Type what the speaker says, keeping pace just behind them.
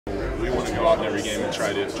want to go out in every game and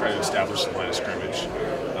try to establish the line of scrimmage,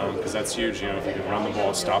 because that's huge. You know, if you can run the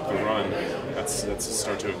ball, stop the run, that's the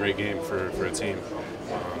start to a great game for a team,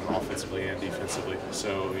 offensively and defensively.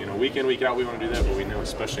 So, you know, week in, week out, we want to do that, but we know,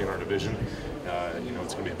 especially in our division, you know,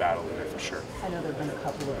 it's going to be a battle in there for sure. I know there have been a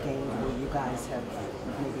couple of games where you guys have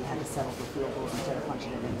maybe had to settle for field goals instead of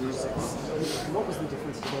punching it in six. What was the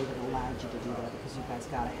difference today that allowed you to do that? Because you guys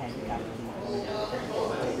got ahead, you got the lead.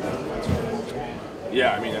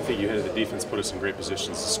 Yeah, I mean, I think you hit it. The defense put us in great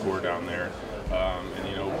positions to score down there. And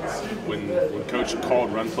you know, when Coach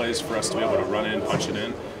called run plays for us to be able to run in, punch it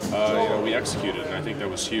in, you know, we executed, and I think that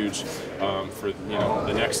was huge for, you know,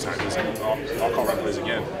 the next time. I'll call run plays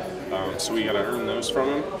again. So we got to earn those from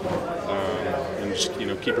him, and just, you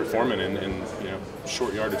know, keep performing in you know,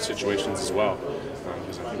 short yardage situations as well.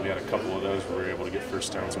 Because I think we had a couple of those where we were able to get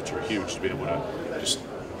first downs, which were huge, to be able to just,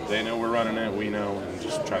 they know we're running it, we know, and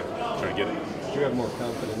just try to get it. Do you have more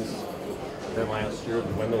confidence than last year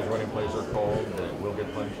that when those running plays are called that will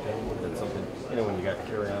get punched in? That's something, you know, when you got to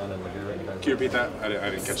carry on and Laguerre and guys. Can you repeat that? I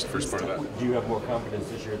didn't catch the first part of that. Do you have more confidence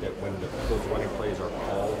this year that when those running plays are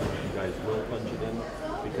called, you guys will punch it in?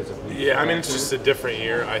 Because of yeah, I mean, it's just a different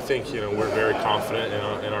year. I think, you know, we're very confident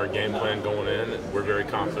in our game plan going in. We're very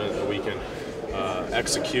confident that we can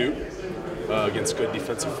execute against good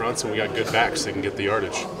defensive fronts, and we got good backs that can get the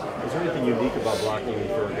yardage. Is there anything unique about blocking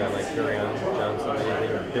for a guy like Kerryon Johnson?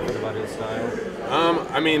 Anything different about his style?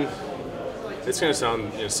 I mean, it's going to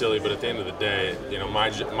sound, you know, silly, but at the end of the day, you know,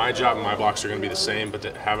 my job and my blocks are going to be the same. But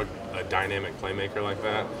to have a dynamic playmaker like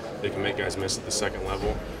that can make guys miss at the second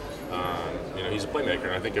level. You know, he's a playmaker,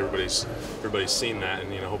 and I think everybody's seen that,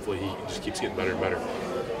 and you know, hopefully he just keeps getting better and better.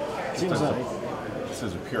 Seems like, this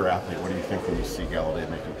is a pure athlete. What do you think when you see Galladay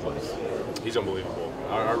making plays? He's unbelievable.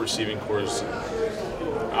 Our receiving core is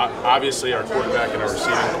obviously, our quarterback and our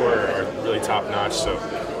receiving core are really top notch. So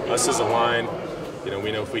us as a line, you know,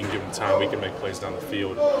 we know if we can give him time, we can make plays down the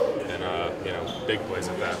field, and you know, big plays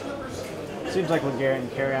at that. Seems like Laguerre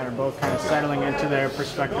and Kerryon are both kind of settling into their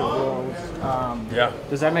respective roles. Yeah.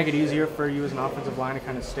 Does that make it easier for you as an offensive line to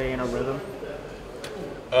kind of stay in a rhythm?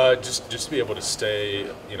 Just to be able to stay,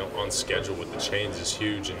 you know, on schedule with the chains is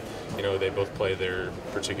huge, and you know, they both play their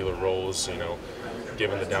particular roles. You know,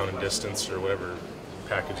 given the down and distance or whatever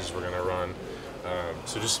packages we're going to run.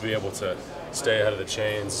 So just to be able to stay ahead of the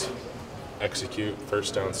chains, execute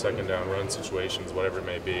first down, second down, run situations, whatever it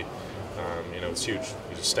may be. You know, it's huge.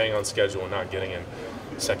 Just staying on schedule and not getting in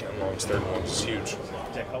second and longs, third and longs is huge.